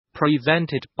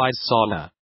presented by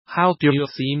Sola. How do you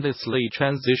seamlessly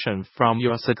transition from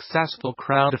your successful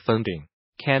crowdfunding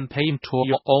campaign to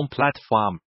your own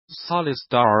platform?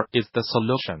 Solistar is the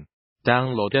solution.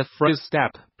 Download a free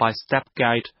step-by-step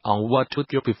guide on what to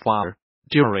do before,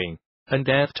 during, and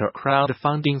after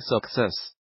crowdfunding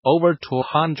success. Over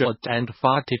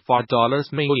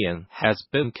 $244 million has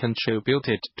been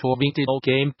contributed to video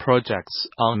game projects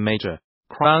on major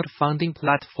crowdfunding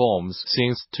platforms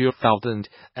since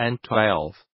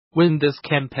 2012. When these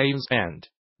campaigns end,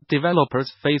 developers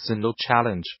face a new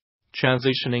challenge: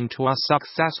 transitioning to a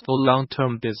successful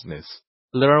long-term business.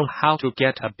 Learn how to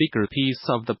get a bigger piece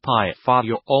of the pie for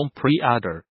your own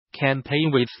pre-order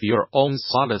campaign with your own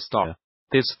Solistar.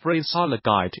 This free Sola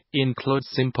guide includes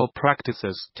simple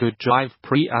practices to drive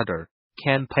pre-order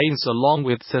campaigns along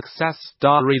with success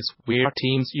stories where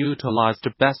teams utilized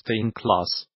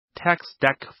best-in-class tech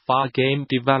stack for game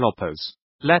developers.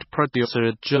 Let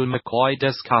producer Joe McCoy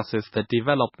discusses the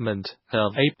development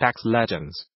of Apex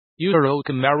Legends.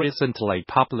 Eurogame recently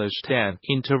published an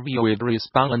interview with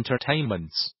Respawn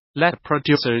Entertainment's lead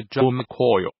producer Joe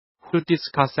McCoy, who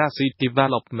discusses the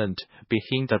development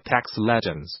behind Apex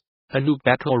Legends, a new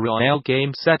battle royale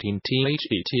game set in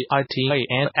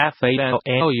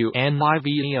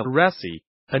THETITANFALLUNIVERSE,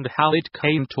 and how it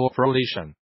came to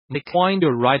fruition. McCoy knew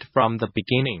right from the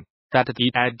beginning that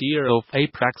the idea of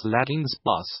Apex Legends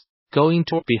was going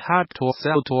to be hard to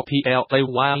sell to players,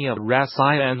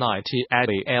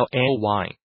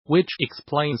 which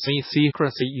explains the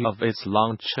secrecy of its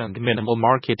launch and minimal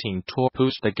marketing to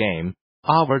push the game.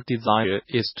 Our desire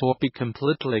is to be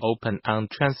completely open and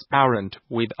transparent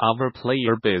with our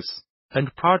player base,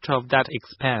 and part of that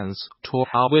expands to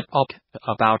how we talk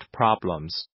about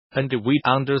problems. And we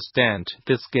understand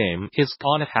this game is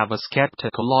gonna have a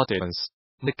skeptical audience,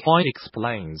 McCoy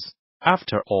explains.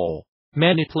 After all,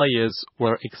 many players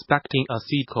were expecting a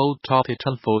sequel to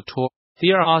Titanfall 2.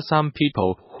 There are some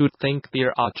people who think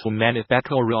there are too many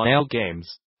battle royale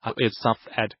games. It's a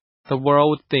fad. The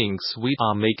world thinks we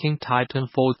are making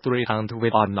Titanfall 3 and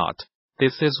we are not.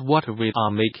 This is what we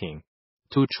are making.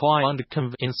 To try and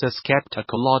convince a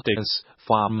skeptical audience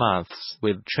for months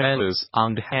with trailers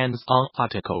and hands-on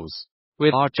articles.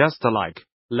 We are just like,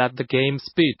 let the game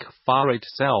speak for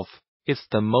itself. It's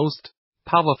the most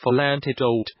powerful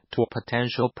antidote to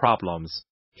potential problems.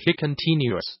 He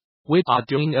continues, we are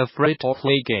doing a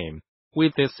free-to-play game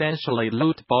with essentially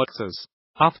loot boxes.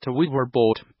 After we were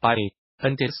bought by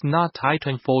and it's not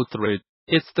Titanfall 3,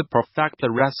 it's the perfect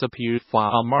recipe for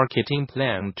a marketing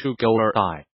plan to go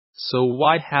awry. So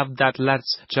why have that?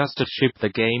 Let's just ship the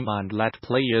game and let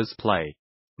players play.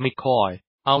 McCoy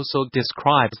also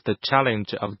describes the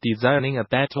challenge of designing a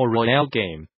battle royale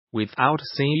game without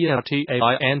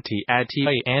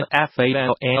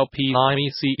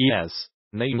CELTIANTITANFALLPIMECES,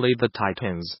 namely the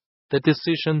Titans. The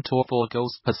decision to forego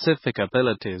specific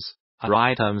abilities or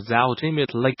items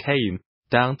ultimately came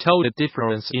down to the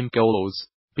difference in goals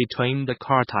between the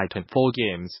core Titanfall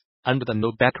games and the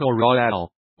new Battle Royale.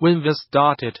 When we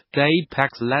started the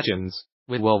Apex Legends,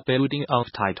 we were building on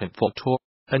Titanfall 2,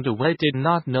 and we did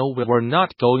not know we were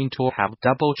not going to have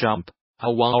double jump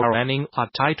while running our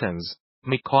Titans,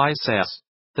 McCoy says.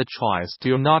 The choice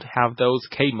to not have those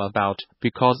came about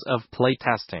because of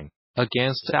playtesting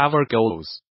against our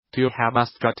goals to have a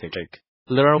strategic,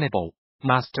 learnable,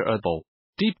 masterable,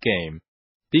 deep game.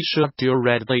 Be sure to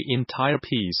read the entire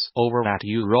piece over at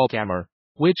Eurogamer,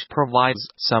 which provides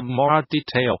some more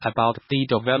detail about the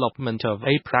development of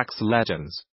Apex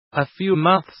Legends. A few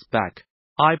months back,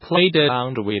 I played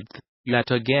around with,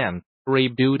 yet again,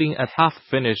 rebuilding a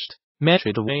half-finished,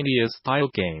 Metroidvania-style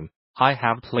game I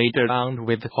have played around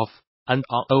with off and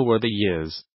on over the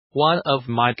years. One of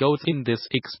my goals in this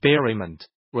experiment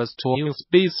was to use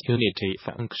base Unity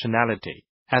functionality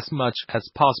as much as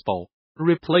possible,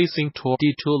 replacing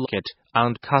 2D toolkit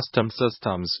and custom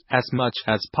systems as much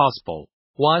as possible.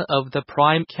 One of the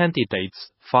prime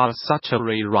candidates for such a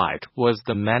rewrite was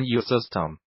the menu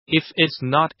system. If it's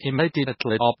not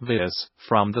immediately obvious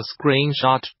from the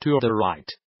screenshot to the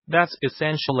right, that's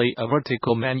essentially a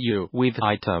vertical menu with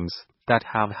items that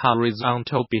have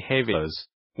horizontal behaviors.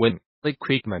 When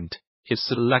equipment is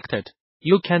selected,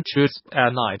 you can choose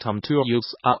an item to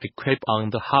use or equip on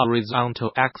the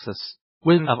horizontal axis.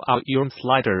 When a iron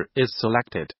slider is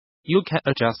selected, you can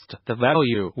adjust the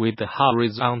value with the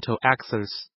horizontal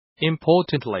axis.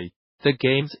 Importantly, the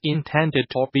game's intended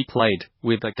to be played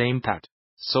with a gamepad,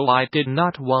 so I did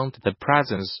not want the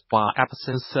presence or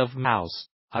absence of mouse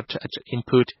or touch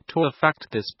input to affect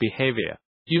this behavior.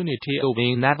 Unity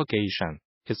OV navigation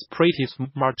is pretty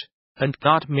smart and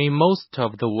got me most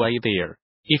of the way there.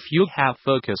 If you have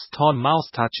focused on mouse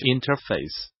touch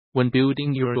interface when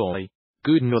building your UI,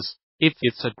 good news, if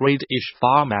it's a grid-ish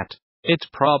format, it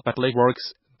probably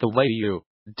works the way you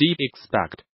did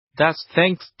expect. That's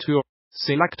thanks to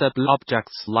selectable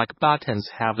objects like buttons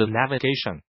have a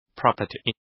navigation property.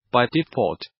 By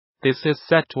default, this is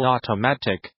set to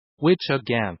automatic, which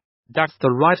again, that's the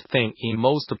right thing in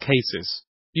most cases.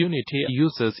 Unity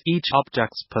uses each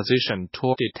object's position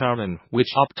to determine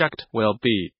which object will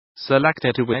be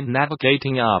selected when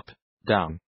navigating up,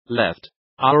 down, left,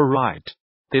 or right.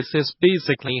 This is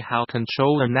basically how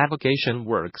controller navigation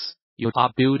works. You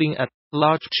are building a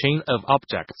large chain of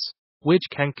objects, which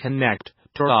can connect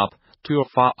to up to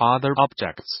far other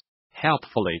objects.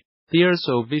 Helpfully, there's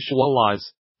a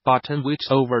visualize button which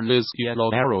overlays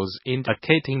yellow arrows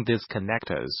indicating these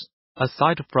connectors.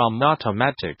 Aside from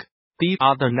automatic, the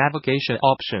other navigation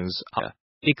options are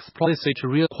explicit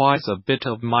requires a bit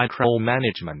of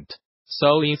micromanagement,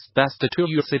 so it's best to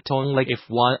use it only if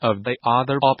one of the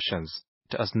other options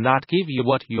does not give you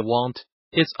what you want.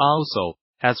 It's also,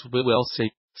 as we will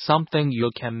see, something you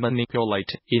can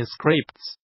manipulate in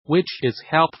scripts, which is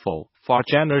helpful for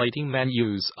generating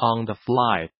menus on the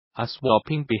fly,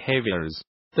 swapping behaviors.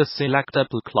 The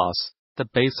selectable class, the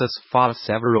basis for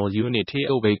several Unity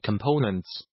UI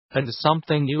components, and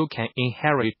something you can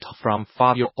inherit from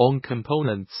for your own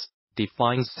components,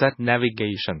 defines set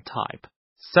navigation type,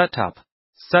 setup,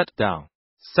 set down,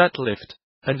 set left,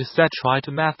 and set right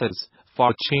methods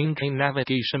for changing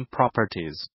navigation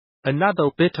properties. Another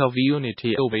bit of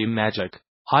Unity UI magic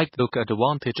I took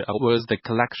advantage of was the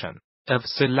collection of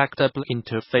selectable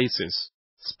interfaces,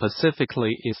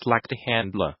 specifically a select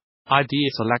handler,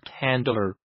 ID select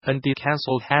handler, and the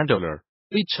cancel handler.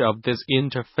 Each of these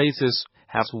interfaces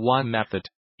has one method.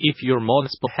 If your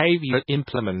mouse behavior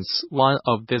implements one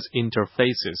of these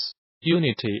interfaces,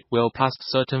 Unity will pass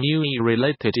certain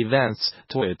UI-related events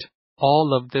to it.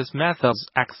 All of these methods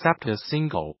accept a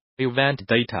single event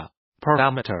data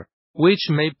parameter, which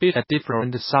may be a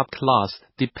different subclass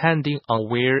depending on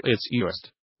where it's used.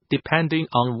 Depending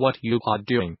on what you are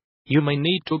doing, you may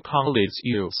need to call its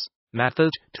use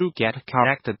method to get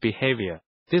corrected behavior.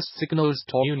 This signals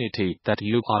to Unity that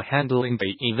you are handling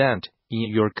the event in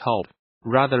your code,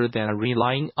 rather than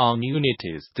relying on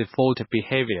Unity's default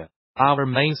behavior. Our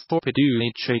main stupid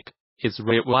UI trick is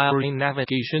rewiring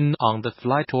navigation on the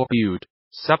fly to build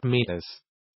submenus.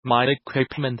 My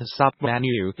equipment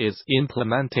submenu is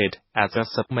implemented as a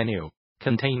submenu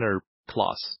container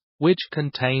class, which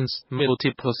contains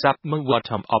multiple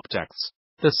submenu objects.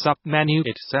 The submenu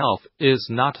itself is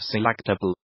not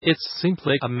selectable. It's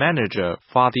simply a manager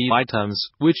for the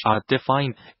items which are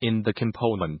defined in the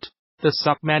component. The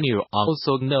submenu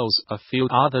also knows a few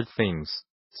other things,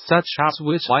 such as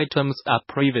which items are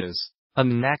previous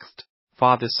and next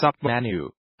for the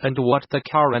submenu, and what the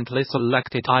currently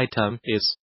selected item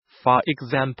is. For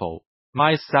example,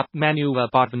 my submenu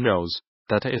above knows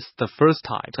that is the first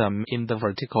item in the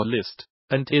vertical list,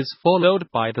 and is followed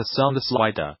by the sound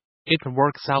slider. It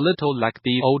works a little like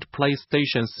the old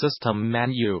PlayStation system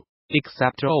menu,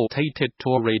 except rotated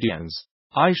to radians.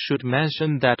 I should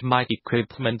mention that my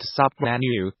equipment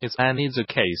submenu is an easy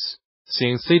case.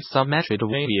 Since it's a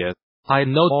Metroidvania, I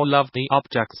know all of the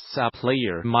objects a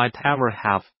player might ever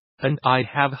have, and I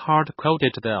have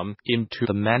hard-coded them into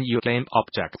the menu game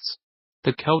objects.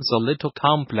 The code's a little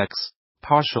complex,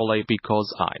 partially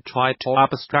because I tried to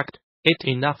abstract it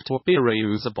enough to be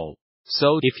reusable.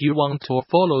 So if you want to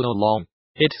follow along,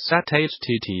 it's at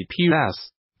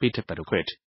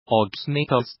https://bit.quit or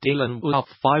snippets Dylan of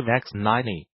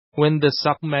 5x90. When the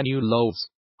submenu loads,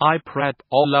 I prep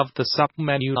all of the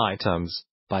submenu items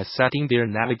by setting their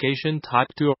navigation type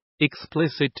to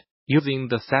explicit using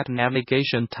the set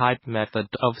navigation type method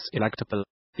of selectable.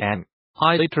 Then,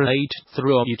 I iterate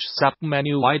through each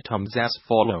submenu items as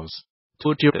follows.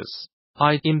 To do this,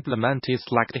 I implement a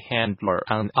select handler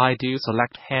and ID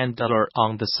select handler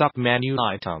on the submenu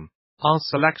item. On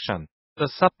selection, the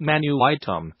submenu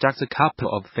item does a couple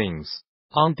of things.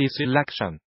 On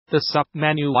deselection, the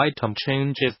submenu item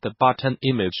changes the button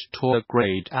image to a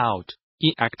grayed out,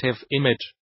 inactive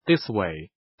image. This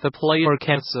way, the player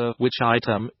can see which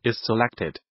item is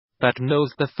selected, but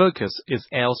knows the focus is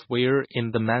elsewhere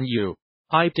in the menu.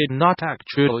 I did not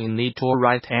actually need to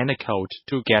write any code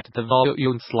to get the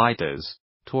volume sliders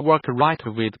to work right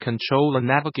with controller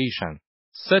navigation.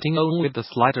 Setting only the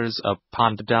sliders up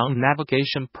and down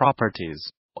navigation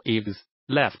properties, is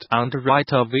left and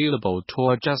right available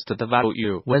to adjust the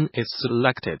value when it's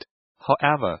selected.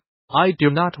 However, I do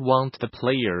not want the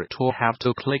player to have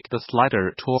to click the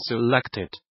slider to select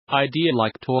it. I'd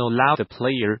like to allow the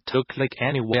player to click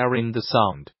anywhere in the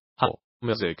sound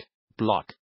music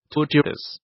block. To do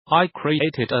this, I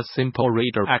created a simple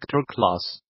reader actor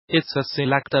class. It's a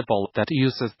selectable that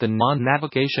uses the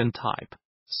non-navigation type,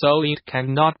 so it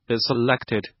cannot be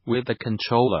selected with the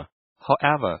controller.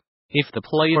 However, if the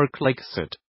player clicks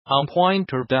it, a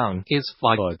pointer down is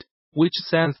fired, which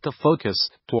sends the focus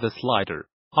to the slider.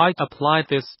 I apply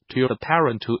this to the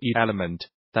parent TOE element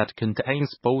that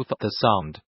contains both the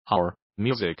sound, or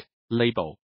music,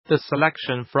 label, the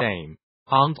selection frame,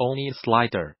 and only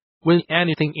slider. When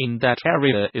anything in that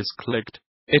area is clicked,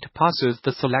 it passes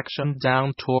the selection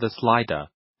down to the slider.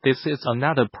 This is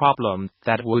another problem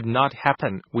that would not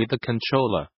happen with the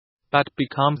controller, but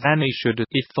becomes an issue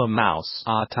if a mouse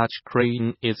or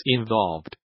touchscreen is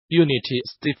involved.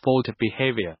 Unity's default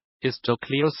behavior is to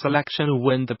clear selection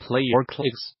when the player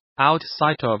clicks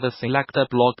outside of the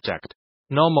selectable object.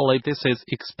 Normally this is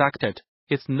expected.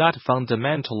 It's not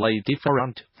fundamentally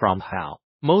different from how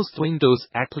most Windows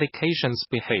applications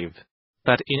behave.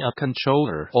 But in a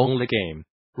controller-only game,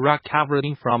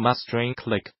 recovering from a string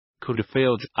click could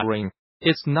feel jarring.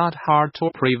 It's not hard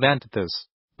to prevent this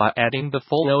by adding the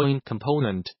following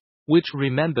component, which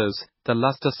remembers the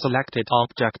last selected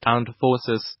object and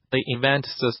forces the event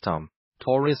system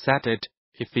to reset it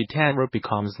if it ever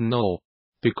becomes null.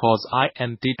 Because I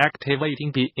am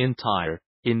deactivating the entire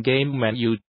in-game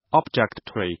menu object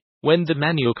tree when the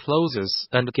menu closes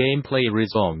and gameplay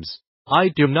resumes, I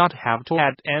do not have to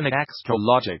add any extra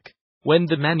logic when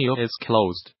the menu is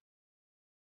closed.